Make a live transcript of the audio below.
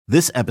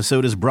This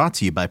episode is brought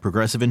to you by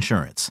Progressive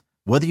Insurance.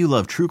 Whether you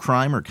love true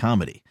crime or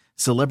comedy,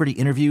 celebrity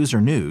interviews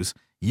or news,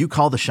 you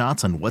call the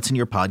shots on what's in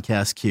your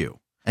podcast queue.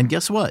 And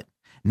guess what?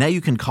 Now you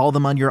can call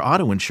them on your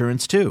auto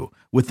insurance too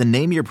with the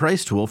Name Your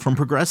Price tool from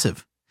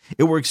Progressive.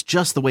 It works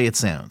just the way it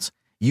sounds.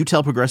 You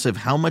tell Progressive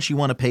how much you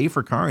want to pay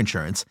for car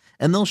insurance,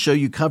 and they'll show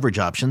you coverage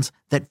options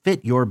that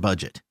fit your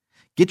budget.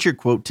 Get your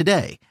quote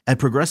today at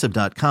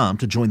Progressive.com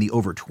to join the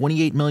over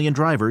 28 million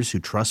drivers who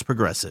trust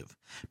Progressive.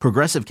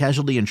 Progressive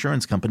Casualty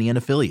Insurance Company and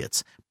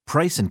Affiliates.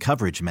 Price and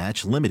coverage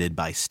match limited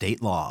by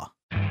state law.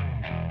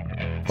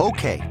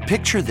 Okay,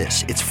 picture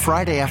this. It's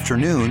Friday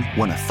afternoon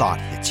when a thought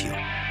hits you.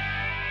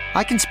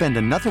 I can spend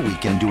another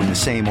weekend doing the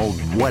same old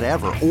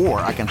whatever,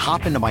 or I can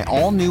hop into my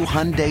all-new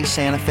Hyundai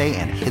Santa Fe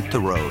and hit the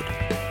road.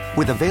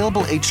 With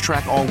available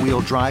H-Track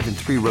all-wheel drive and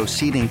 3-row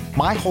seating,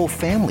 my whole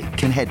family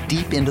can head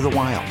deep into the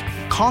wild.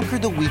 Conquer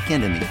the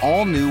weekend in the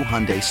all-new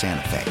Hyundai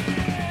Santa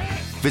Fe.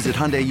 Visit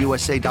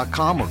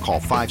HyundaiUSA.com or call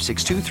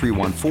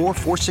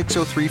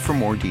 562-314-4603 for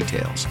more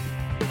details.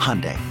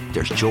 Hyundai,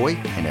 there's joy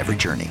in every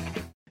journey.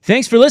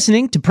 Thanks for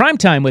listening to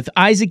Primetime with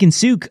Isaac and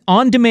Suk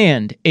on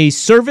Demand, a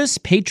Service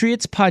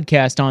Patriots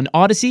podcast on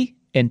Odyssey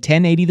and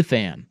 1080 The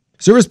Fan.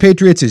 Service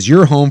Patriots is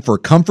your home for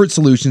comfort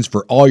solutions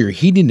for all your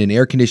heating and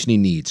air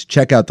conditioning needs.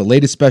 Check out the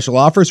latest special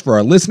offers for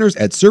our listeners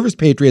at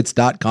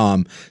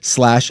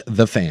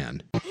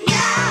servicepatriots.com/thefan.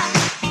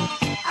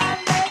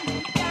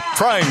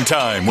 Prime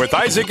Time with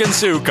Isaac and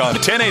Suk on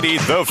 1080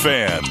 The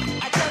Fan.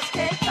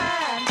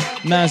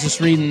 I was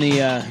just reading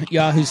the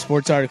Yahoo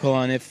Sports article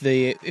on if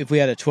we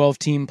had a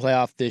 12-team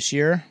playoff this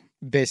year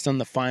based on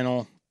the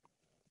final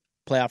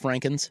playoff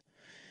rankings.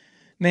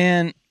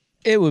 Man,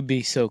 it would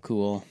be so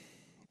cool.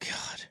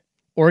 God,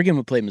 Oregon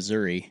would play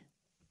Missouri.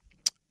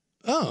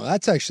 Oh,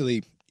 that's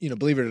actually,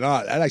 believe it or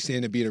not, that actually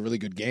ended up being a really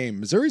good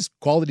game. Missouri's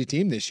quality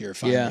team this year,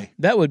 finally. Yeah,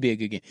 that would be a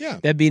good game. Yeah.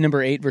 That'd be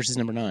number 8 versus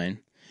number 9.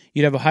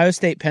 You'd have Ohio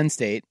State, Penn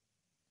State,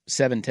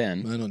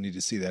 7-10. I don't need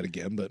to see that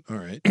again, but all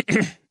right.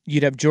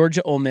 You'd have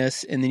Georgia, Ole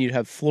Miss, and then you'd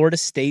have Florida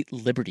State,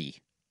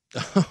 Liberty.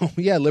 Oh,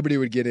 yeah, Liberty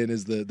would get in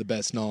as the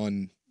best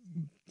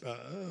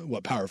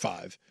Power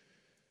 5.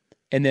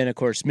 And then, of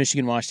course,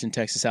 Michigan, Washington,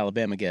 Texas,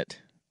 Alabama get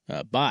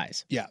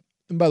buys. Yeah.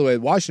 And by the way,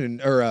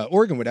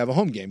 Oregon would have a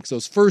home game because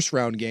those first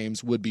round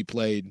games would be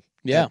played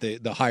at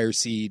the higher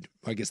seed,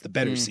 I guess the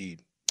better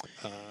seed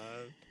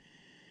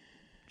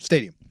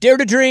stadium. Dare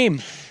to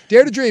dream.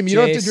 Dare to dream. You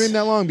don't have to dream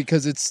that long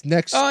because it's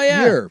next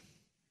year.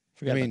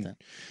 Forgot about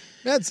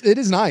that. It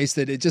is nice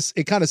that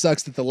it kind of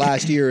sucks that the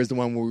last year is the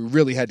one where we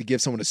really had to give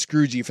someone a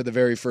Scroogey for the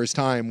very first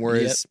time,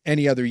 whereas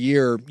any other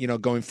year,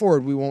 going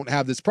forward, we won't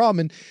have this problem.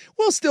 And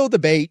we'll still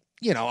debate,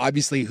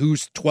 obviously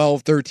who's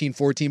 12, 13,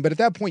 14, but at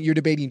that point you're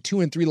debating 2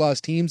 and 3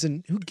 lost teams,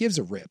 and who gives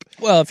a rip?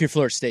 Well, if you're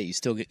Florida State, you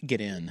still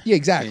get in. Yeah,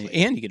 exactly.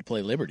 And you get to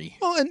play Liberty.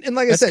 Well, and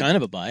like That's I said, kind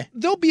of a buy.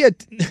 There'll be a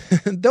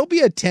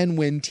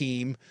 10-win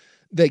team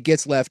that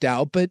gets left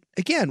out, but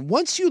again,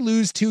 once you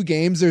lose 2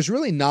 games, there's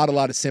really not a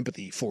lot of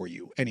sympathy for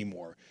you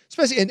anymore.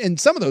 Especially, and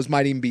some of those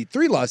might even be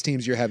 3 lost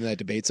teams you're having that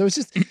debate. So it's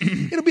just,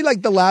 it'll be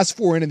like the last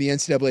 4 in the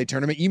NCAA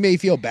tournament. You may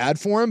feel bad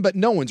for them, but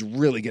no one's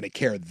really going to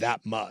care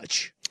that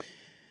much.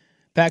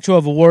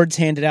 Pac-12 awards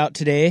handed out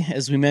today,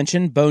 as we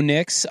mentioned. Bo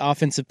Nix,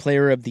 Offensive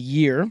Player of the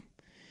Year.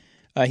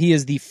 He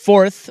is the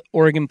 4th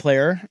Oregon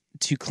player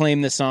to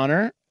claim this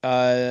honor.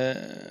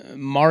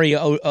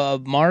 Mariota?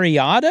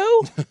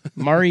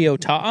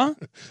 Mariota?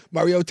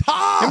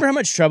 Remember how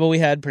much trouble we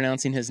had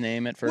pronouncing his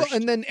name at first? Well,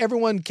 and then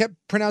everyone kept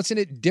pronouncing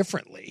it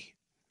differently.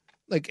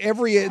 For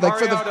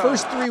the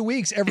first 3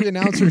 weeks, every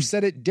announcer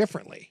said it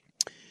differently.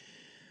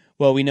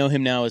 Well, we know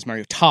him now as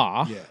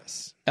Mariota.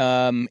 Yes.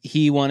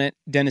 He won it.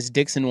 Dennis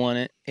Dixon won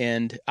it.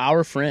 And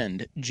our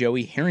friend,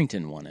 Joey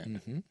Harrington, won it.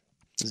 Mm-hmm. It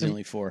was the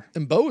only 4.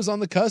 And Bo was on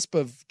the cusp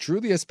of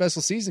truly a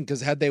special season because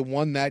had they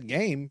won that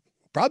game,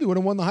 probably would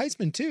have won the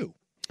Heisman too.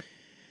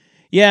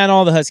 Yeah, and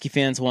all the Husky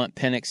fans want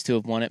Penix to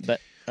have won it, but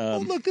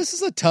look, this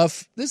is a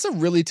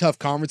really tough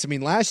conference. I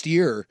mean, last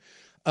year,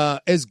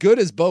 as good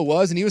as Bo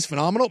was, and he was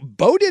phenomenal,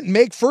 Bo didn't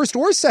make first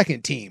or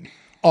second team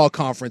all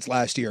conference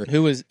last year. It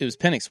was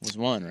Penix was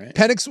 1, right?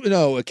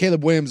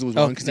 Caleb Williams was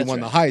 1 because he won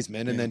the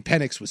Heisman, and then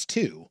Penix was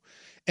 2.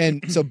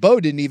 And so Bo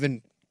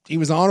he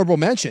was an honorable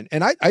mention.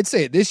 And I'd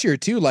say it this year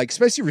too, like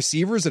especially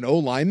receivers and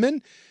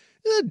O-linemen,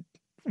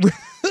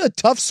 a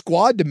tough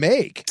squad to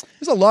make.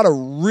 There's a lot of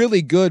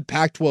really good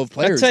Pac-12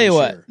 players. I'll tell you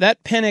what, year.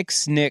 that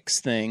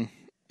Penix-Nix thing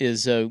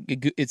is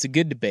it's a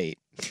good debate.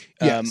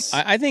 Yes.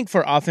 I think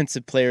for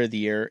Offensive Player of the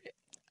Year,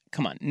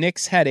 come on,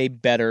 Nix had a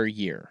better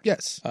year.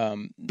 Yes,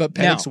 but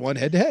Penix won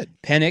head-to-head.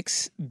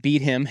 Penix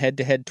beat him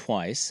head-to-head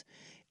twice.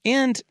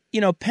 And,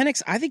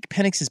 Penix, I think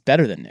Penix is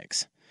better than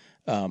Nix.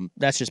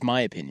 That's just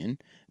my opinion.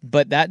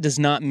 But that does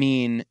not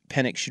mean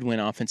Penix should win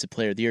Offensive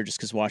Player of the Year just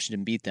because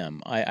Washington beat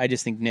them. I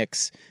just think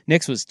Nix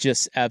was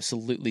just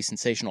absolutely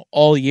sensational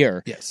all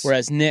year. Yes.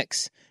 Whereas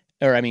Nix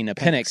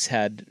Penix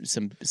had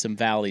some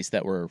valleys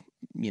that were,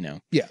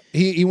 Yeah,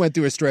 he went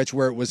through a stretch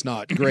where it was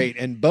not great,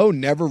 and Bo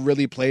never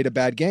really played a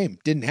bad game.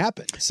 Didn't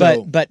happen.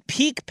 So, but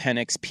peak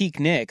Penix, peak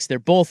Nix, they're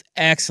both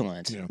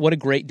excellent. Yeah. What a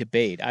great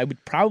debate. I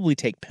would probably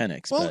take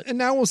Penix. Well, and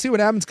now we'll see what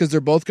happens because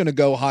they're both going to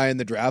go high in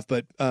the draft,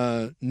 but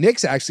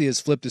Nix actually has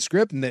flipped the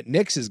script, and that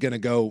Nix is going to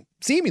go,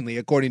 seemingly,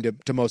 according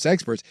to most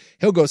experts,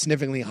 he'll go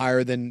significantly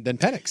higher than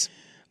Penix.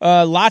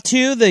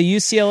 Latu, the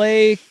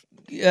UCLA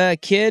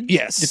kid,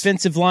 yes,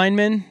 defensive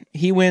lineman,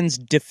 he wins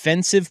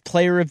Defensive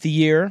Player of the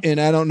Year. And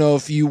I don't know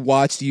if you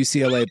watched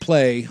UCLA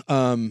play,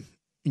 and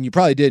you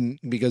probably didn't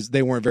because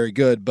they weren't very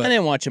good. But I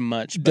didn't watch him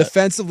much. But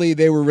defensively,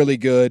 they were really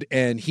good,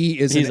 and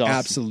he's an awesome.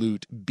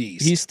 absolute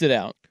beast. He stood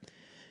out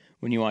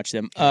when you watch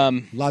them.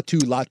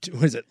 Latu,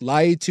 what is it?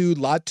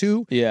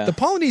 Latu? Yeah. The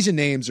Polynesian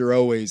names are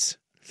always...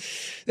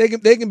 They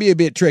can be a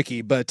bit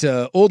tricky, but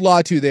old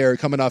Latu there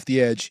coming off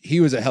the edge, he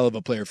was a hell of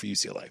a player for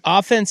UCLA.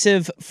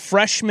 Offensive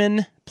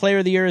Freshman Player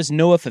of the Year is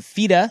Noah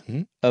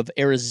Fafita of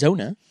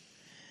Arizona.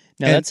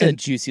 Now, that's a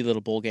juicy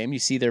little bowl game. You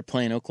see they're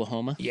playing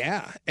Oklahoma.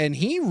 Yeah, and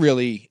he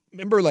really,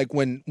 remember like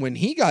when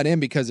he got in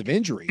because of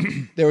injury,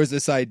 there was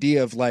this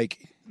idea of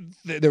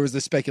there was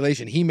this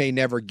speculation he may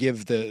never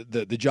give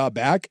the job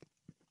back.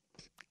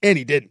 And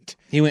he didn't.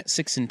 He went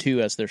 6-2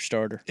 as their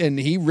starter. And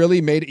he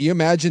really made it. You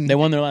imagine. They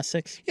won their last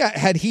 6. Yeah.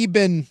 Had he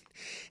been,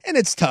 and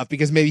it's tough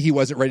because maybe he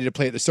wasn't ready to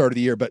play at the start of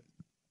the year, but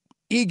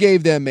he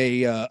gave them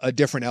a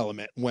different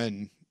element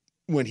when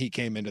he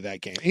came into that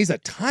game. He's a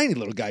tiny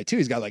little guy, too.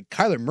 He's got like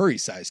Kyler Murray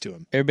size to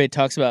him. Everybody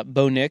talks about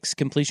Bo Nix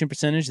completion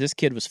percentage. This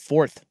kid was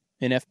 4th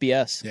in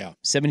FBS. Yeah.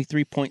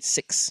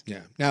 73.6.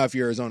 Yeah. Now, if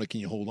you're Arizona, can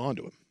you hold on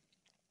to him?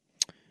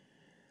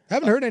 I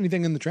haven't heard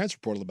anything in the transfer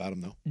portal about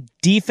him, though.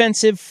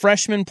 Defensive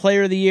Freshman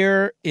Player of the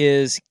Year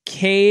is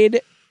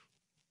Cade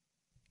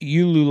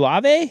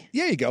Ululave.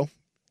 Yeah, you go.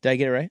 Did I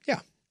get it right? Yeah.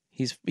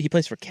 He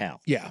plays for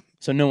Cal. Yeah.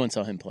 So no one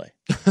saw him play.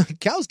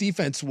 Cal's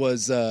defense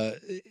was... I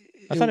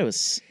thought it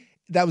was...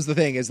 That was the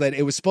thing, is that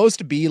it was supposed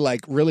to be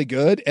like really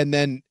good, and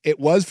then it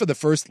was for the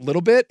first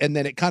little bit, and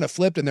then it kind of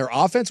flipped, and their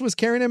offense was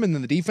carrying him, and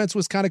then the defense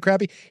was kind of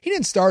crappy. He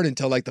didn't start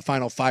until like the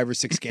final 5 or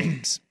 6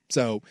 games.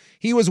 So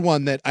he was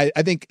one that I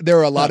think there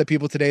are a lot of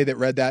people today that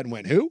read that and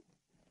went, who?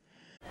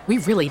 We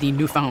really need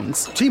new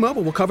phones.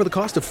 T-Mobile will cover the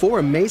cost of 4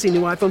 amazing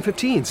new iPhone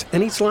 15s,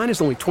 and each line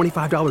is only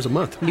 $25 a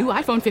month. New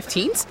iPhone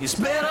 15s? It's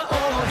better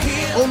over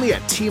here. Only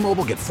at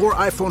T-Mobile, get 4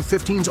 iPhone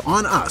 15s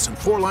on us and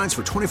 4 lines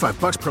for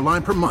 $25 per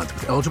line per month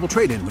with eligible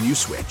trade-in when you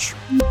switch.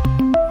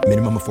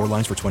 Minimum of 4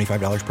 lines for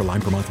 $25 per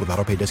line per month with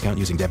autopay discount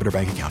using debit or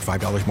bank account.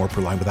 $5 more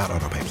per line without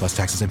autopay, plus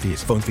taxes and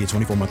fees. Phone fee at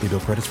 24 monthly bill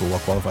credits for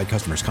well-qualified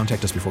customers.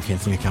 Contact us before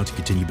canceling account to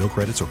continue bill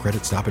credits or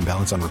credit stop and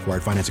balance on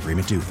required finance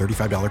agreement due.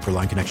 $35 per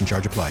line connection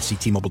charge applies. See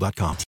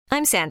T-Mobile.com.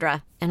 I'm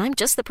Sandra, and I'm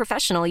just the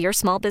professional your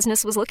small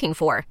business was looking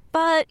for.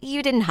 But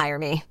you didn't hire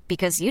me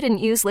because you didn't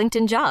use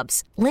LinkedIn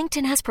Jobs.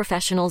 LinkedIn has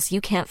professionals you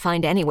can't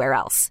find anywhere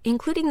else,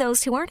 including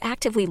those who aren't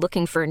actively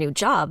looking for a new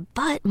job,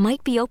 but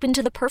might be open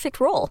to the perfect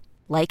role,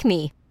 like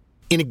me.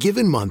 In a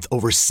given month,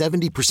 over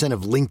 70%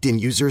 of LinkedIn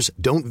users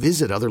don't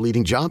visit other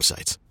leading job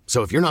sites.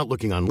 So if you're not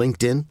looking on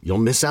LinkedIn, you'll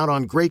miss out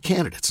on great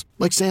candidates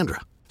like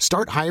Sandra.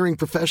 Start hiring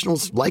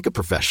professionals like a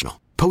professional.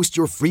 Post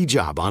your free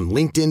job on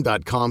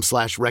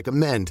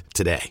linkedin.com/recommend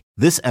today.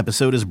 This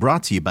episode is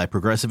brought to you by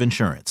Progressive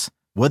Insurance.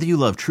 Whether you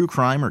love true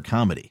crime or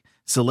comedy,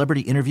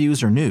 celebrity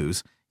interviews or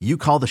news, you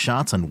call the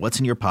shots on what's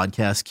in your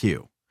podcast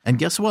queue. And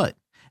guess what?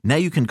 Now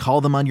you can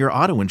call them on your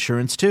auto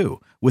insurance too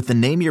with the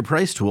Name Your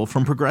Price tool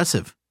from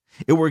Progressive.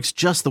 It works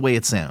just the way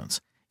it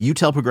sounds. You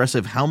tell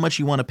Progressive how much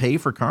you want to pay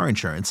for car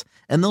insurance,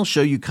 and they'll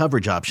show you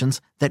coverage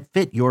options that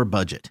fit your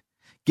budget.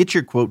 Get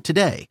your quote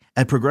today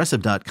at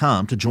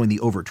Progressive.com to join the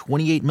over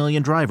 28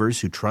 million drivers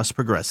who trust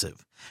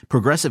Progressive.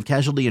 Progressive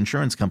Casualty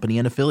Insurance Company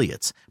and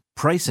Affiliates.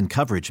 Price and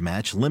coverage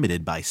match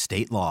limited by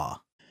state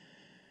law.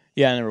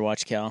 Yeah, I never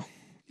watched Cal.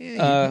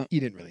 Yeah,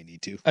 you didn't really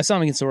need to. I saw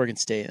him against Oregon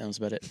State. That was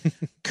about it.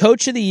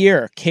 Coach of the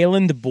Year,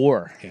 Kalen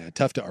DeBoer. Yeah,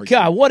 tough to argue.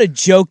 God, what a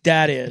joke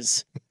that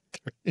is.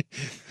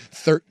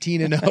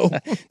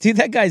 13-0. Dude,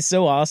 that guy's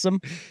so awesome.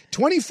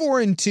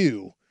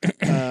 24-2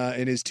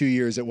 in his 2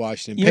 years at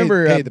Washington. You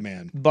remember pay the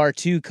man.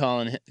 Bartu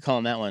calling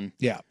that one?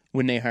 Yeah.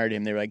 When they hired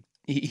him, they were like,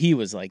 he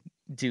was like,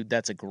 dude,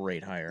 that's a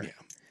great hire. Yeah.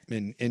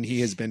 And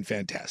he has been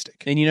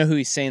fantastic. And you know who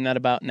he's saying that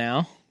about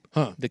now?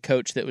 Huh. The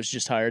coach that was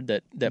just hired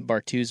that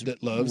Bartu's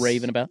that loves.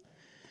 raving about.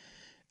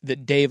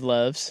 That Dave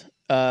loves.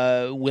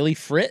 Willie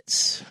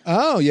Fritz.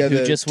 Oh, yeah.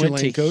 Who just went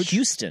Tulane to coach?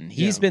 Houston.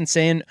 He's been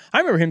saying, I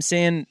remember him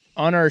saying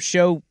on our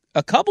show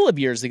a couple of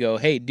years ago,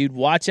 hey, dude,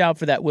 watch out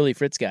for that Willie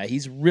Fritz guy.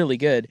 He's really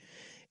good.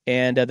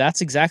 And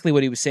that's exactly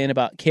what he was saying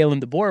about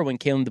Kalen DeBoer when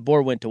Kalen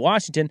DeBoer went to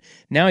Washington.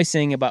 Now he's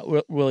saying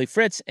about Willie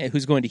Fritz,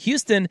 who's going to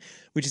Houston,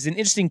 which is an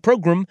interesting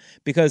program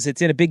because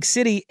it's in a big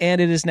city and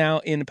it is now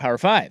in Power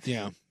 5.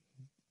 Yeah.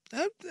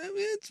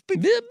 It's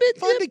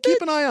fun to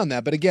keep an eye on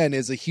that. But again,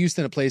 is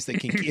Houston a place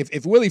that can,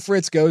 if Willie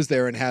Fritz goes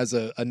there and has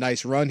a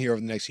nice run here over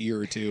the next year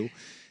or two,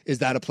 is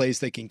that a place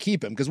that can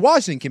keep him? Because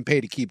Washington can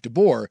pay to keep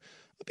DeBoer.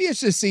 It'll be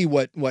interesting to see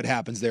what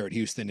happens there at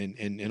Houston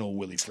in old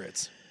Willie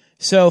Fritz.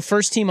 So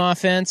first team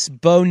offense,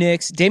 Bo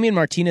Nix, Damian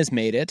Martinez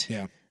made it.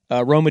 Yeah.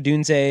 Rome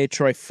Odunze,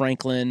 Troy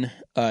Franklin,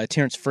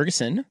 Terrence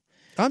Ferguson.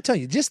 I'm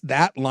telling you, just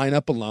that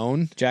lineup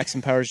alone.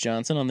 Jackson Powers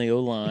Johnson on the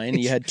O-line.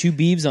 You had two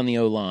Beeves on the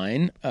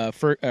O-line.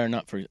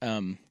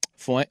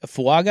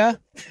 Fuaga.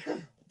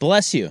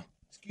 Bless you.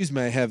 Excuse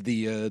me, I have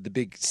the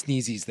big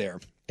sneezies there.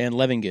 And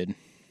Levingood.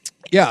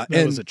 Yeah.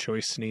 That was a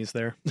choice sneeze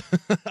there.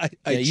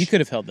 You could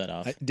have held that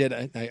off.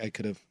 I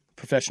could have.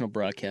 Professional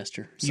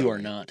broadcaster. Sorry. You are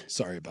not.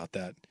 Sorry about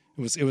that.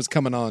 It was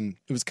coming on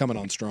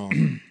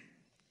strong.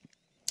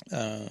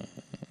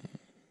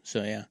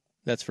 So yeah,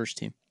 that's first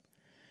team.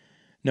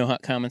 No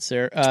hot comments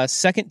there.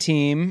 Second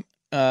team,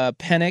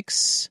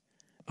 Penix,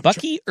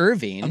 Bucky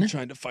Irving. I'm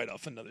trying to fight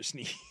off another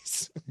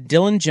sneeze.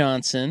 Dylan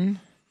Johnson.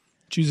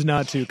 Choose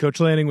not to. Coach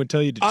Lanning would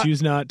tell you to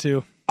choose not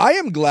to. I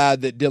am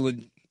glad that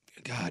Dylan.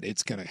 God,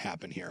 it's going to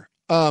happen here.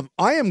 I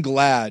am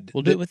glad.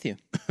 We'll do it with you.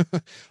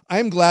 I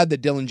am glad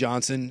that Dylan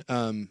Johnson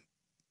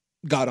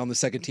got on the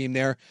second team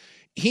there.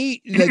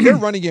 Their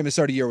running game at the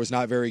start of the year was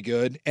not very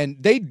good, and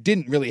they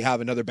didn't really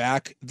have another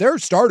back. Their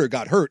starter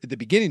got hurt at the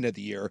beginning of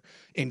the year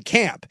in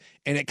camp,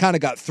 and it kind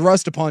of got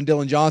thrust upon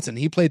Dylan Johnson.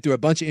 He played through a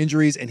bunch of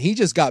injuries, and he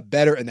just got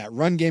better, and that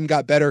run game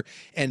got better,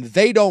 and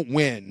they don't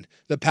win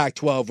the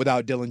Pac-12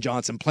 without Dylan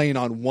Johnson playing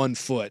on one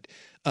foot.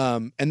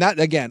 And that,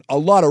 again, a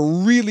lot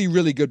of really,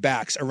 really good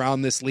backs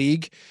around this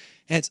league.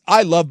 And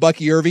I love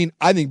Bucky Irving.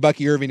 I think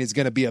Bucky Irving is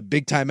going to be a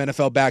big-time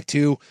NFL back,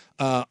 too.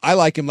 I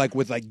like him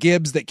with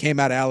Gibbs that came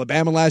out of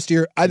Alabama last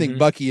year. I think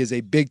Bucky is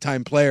a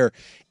big-time player,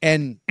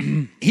 and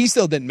he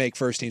still didn't make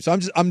first team. So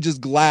I'm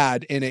just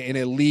glad in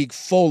a league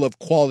full of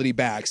quality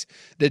backs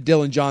that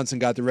Dylan Johnson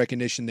got the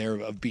recognition there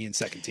of being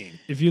second team.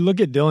 If you look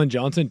at Dylan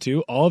Johnson,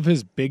 too, all of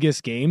his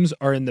biggest games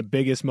are in the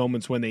biggest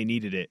moments when they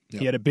needed it. Yep.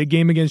 He had a big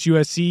game against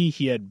USC.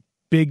 He had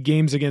big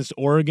games against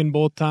Oregon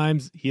both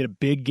times. He had a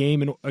big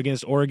game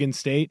against Oregon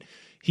State.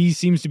 He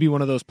seems to be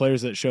one of those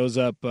players that shows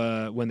up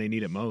when they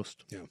need it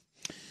most. Yeah,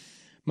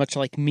 much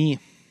like me.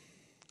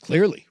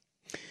 Clearly.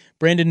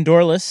 Brandon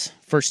Dorless,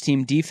 first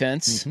team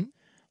defense.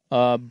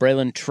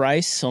 Braylon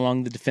Trice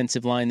along the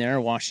defensive line there,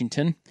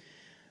 Washington.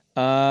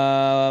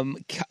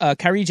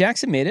 Kyrie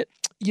Jackson made it.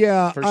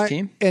 Yeah, first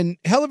team. And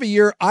hell of a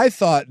year. I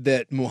thought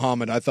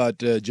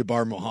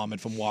Jabbar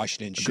Muhammad from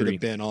Washington should have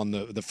been on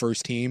the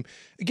first team.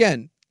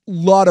 Again, a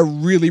lot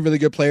of really, really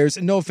good players.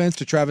 And no offense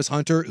to Travis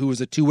Hunter, who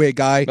was a two-way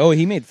guy. Oh,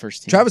 he made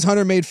first team. Travis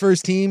Hunter made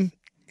first team.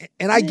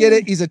 And I get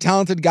it. He's a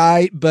talented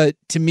guy. But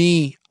to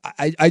me,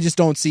 I just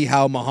don't see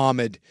how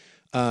Muhammad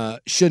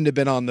shouldn't have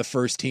been on the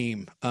first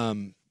team.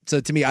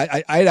 So to me,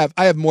 I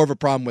have more of a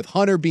problem with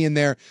Hunter being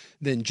there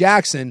than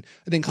Jackson.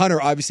 I think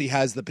Hunter obviously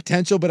has the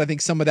potential, but I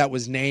think some of that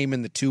was name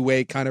and the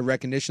two-way kind of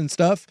recognition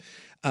stuff.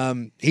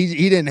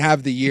 He didn't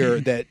have the year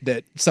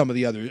that some of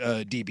the other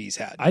DBs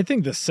had. I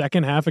think the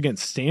second half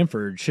against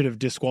Stanford should have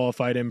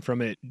disqualified him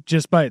from it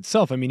just by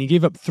itself. I mean, he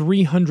gave up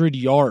 300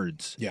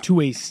 yards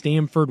to a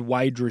Stanford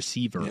wide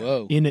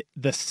receiver in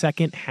the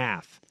second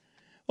half.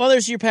 Well,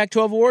 there's your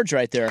Pac-12 awards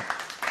right there.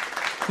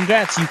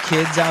 Congrats, you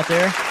kids out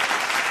there.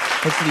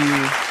 Hopefully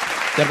you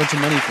got a bunch of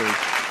money for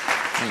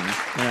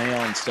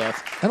NIL and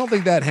stuff. I don't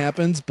think that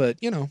happens, but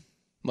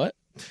What?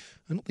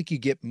 I don't think you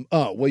get.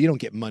 Oh, well, you don't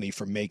get money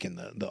from making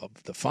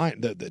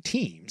the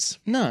teams.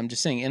 No, I'm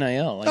just saying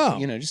NIL.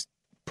 Just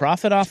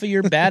profit off of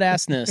your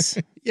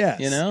badassness.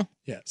 Yes.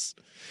 Yes.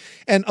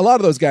 And a lot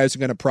of those guys are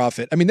going to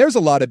profit. I mean, there's a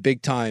lot of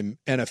big time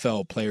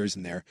NFL players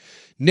in there.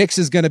 Nix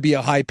is going to be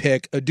a high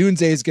pick.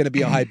 Odunze is going to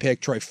be a high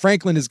pick. Troy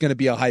Franklin is going to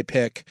be a high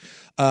pick.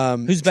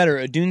 Who's better,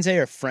 Odunze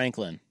or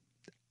Franklin?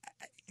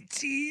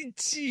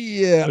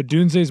 Yeah.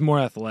 Odunze's more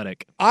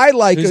athletic.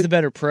 Who's the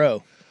better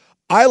pro?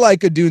 I like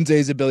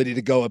Odunze's ability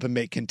to go up and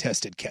make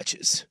contested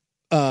catches.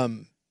 Yeah,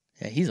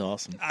 he's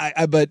awesome.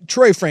 But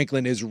Troy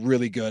Franklin is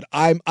really good.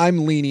 I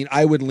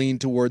would lean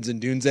towards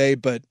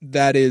Odunze, but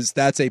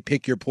that's a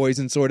pick your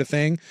poison sort of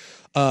thing.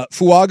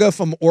 Fuaga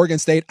from Oregon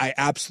State, I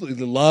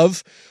absolutely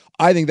love.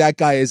 I think that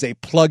guy is a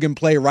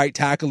plug-and-play right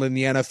tackle in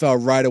the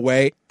NFL right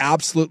away.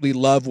 Absolutely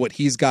love what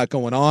he's got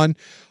going on.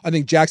 I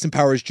think Jackson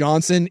Powers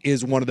Johnson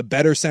is one of the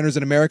better centers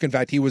in America. In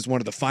fact, he was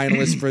one of the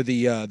finalists for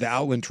the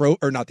Outland Trophy,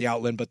 or not the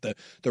Outland, but the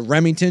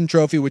Remington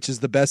Trophy, which is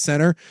the best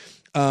center.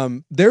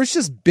 There's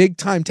just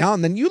big-time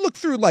talent. And then you look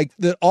through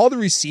all the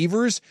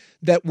receivers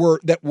that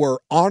were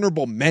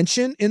honorable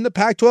mention in the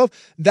Pac-12,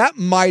 that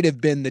might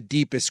have been the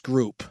deepest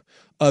group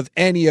of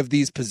any of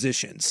these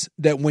positions.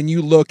 That when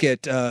you look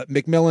at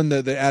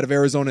McMillan, the out of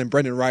Arizona, and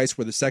Brendan Rice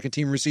were the second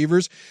team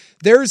receivers,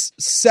 there's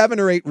 7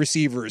 or 8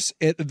 receivers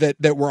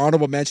that were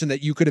honorable mention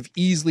that you could have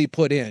easily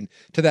put in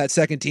to that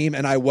second team,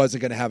 and I wasn't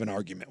going to have an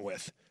argument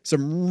with.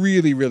 Some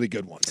really, really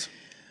good ones.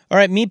 All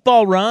right,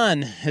 Meatball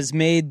Ron has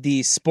made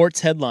the sports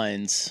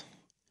headlines,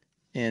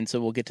 and so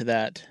we'll get to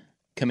that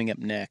coming up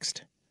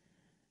next.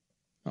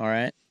 All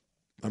right.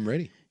 I'm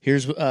ready.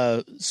 Here's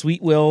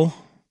Sweet Will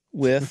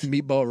with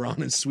Meatball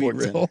Ron and Sweet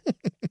Will.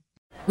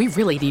 We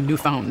really need new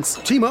phones.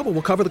 T-Mobile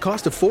will cover the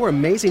cost of 4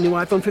 amazing new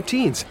iPhone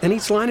 15s, and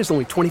each line is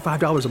only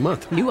 $25 a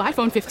month. New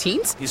iPhone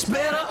 15s? It's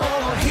better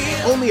over here.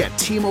 Only at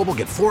T-Mobile,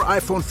 get 4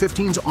 iPhone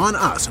 15s on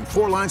us and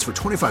 4 lines for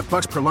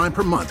 $25 per line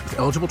per month with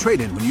eligible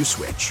trade-in when you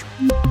switch.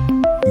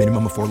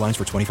 Minimum of 4 lines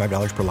for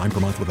 $25 per line per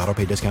month with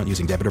autopay discount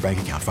using debit or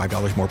bank account.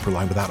 $5 more per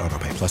line without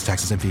autopay, plus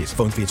taxes and fees.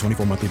 Phone fee at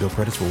 24 monthly bill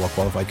credits for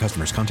well-qualified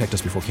customers. Contact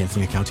us before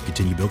canceling account to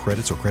continue bill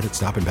credits or credit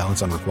stop and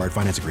balance on required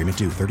finance agreement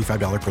due.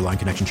 $35 per line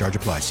connection charge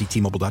applies. See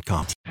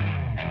T-Mobile.com.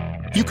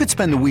 You could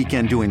spend the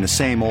weekend doing the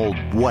same old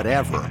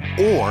whatever,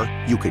 or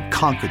you could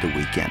conquer the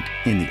weekend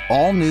in the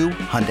all-new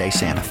Hyundai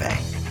Santa Fe.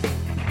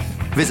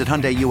 Visit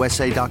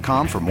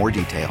HyundaiUSA.com for more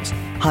details.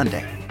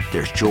 Hyundai,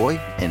 there's joy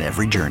in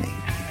every journey.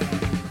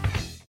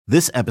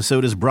 This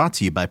episode is brought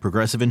to you by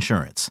Progressive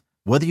Insurance.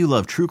 Whether you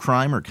love true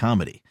crime or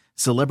comedy,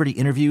 celebrity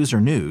interviews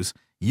or news,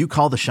 you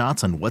call the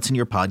shots on what's in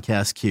your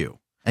podcast queue.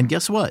 And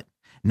guess what?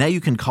 Now you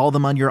can call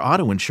them on your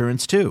auto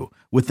insurance too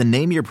with the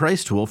Name Your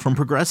Price tool from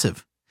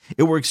Progressive.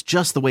 It works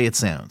just the way it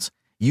sounds.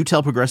 You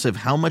tell Progressive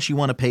how much you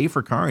want to pay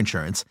for car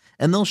insurance,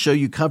 and they'll show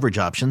you coverage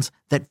options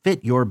that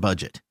fit your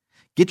budget.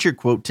 Get your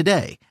quote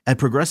today at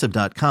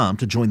Progressive.com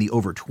to join the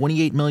over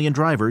 28 million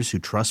drivers who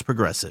trust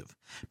Progressive.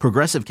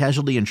 Progressive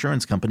Casualty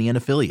Insurance Company and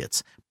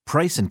Affiliates.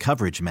 Price and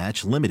coverage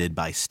match limited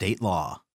by state law.